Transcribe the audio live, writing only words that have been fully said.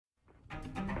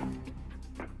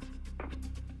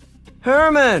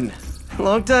Herman!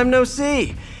 Long time no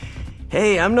see.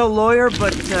 Hey, I'm no lawyer,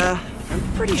 but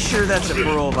I'm pretty sure that's a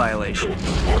parole violation.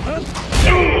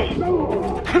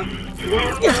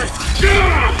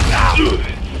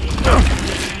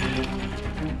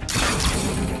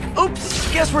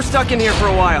 Oops, guess we're stuck in here for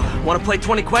a while. Want to play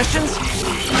 20 questions?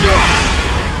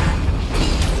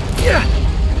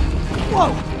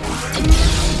 Whoa!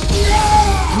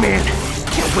 Man,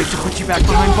 can't wait to put you back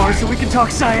behind bars so we can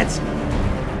talk science.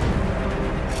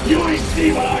 You ain't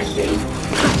see what I see.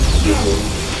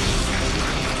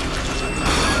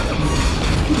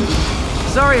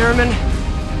 Sorry, Herman.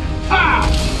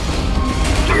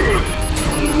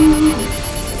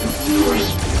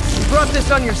 You brought this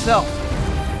on yourself.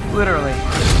 Literally.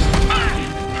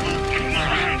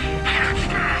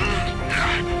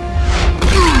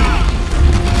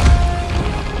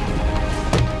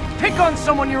 Pick on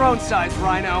someone your own size,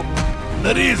 Rhino.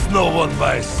 There is no one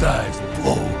my size,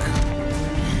 bloke.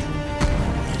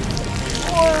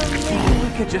 Or maybe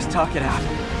we could just talk it out.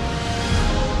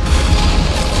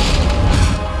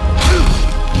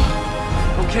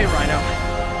 Okay, Rhino.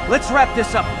 Let's wrap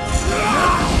this up.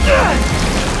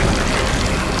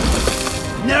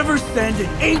 Never send an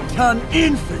 8-ton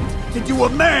infant to do a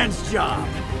man's job.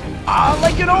 Ah,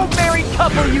 like an old married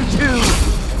couple, you two!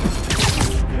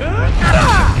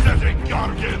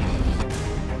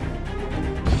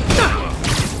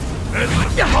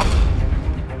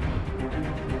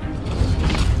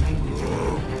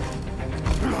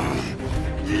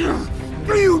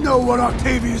 Do you know what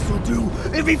Octavius will do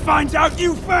if he finds out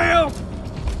you failed?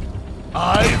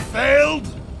 I failed?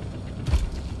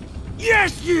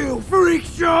 Yes, you freak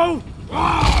show!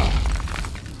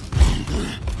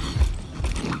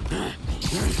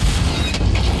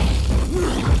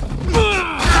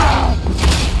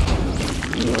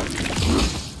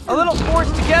 A little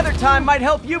forced together time might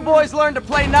help you boys learn to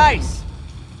play nice.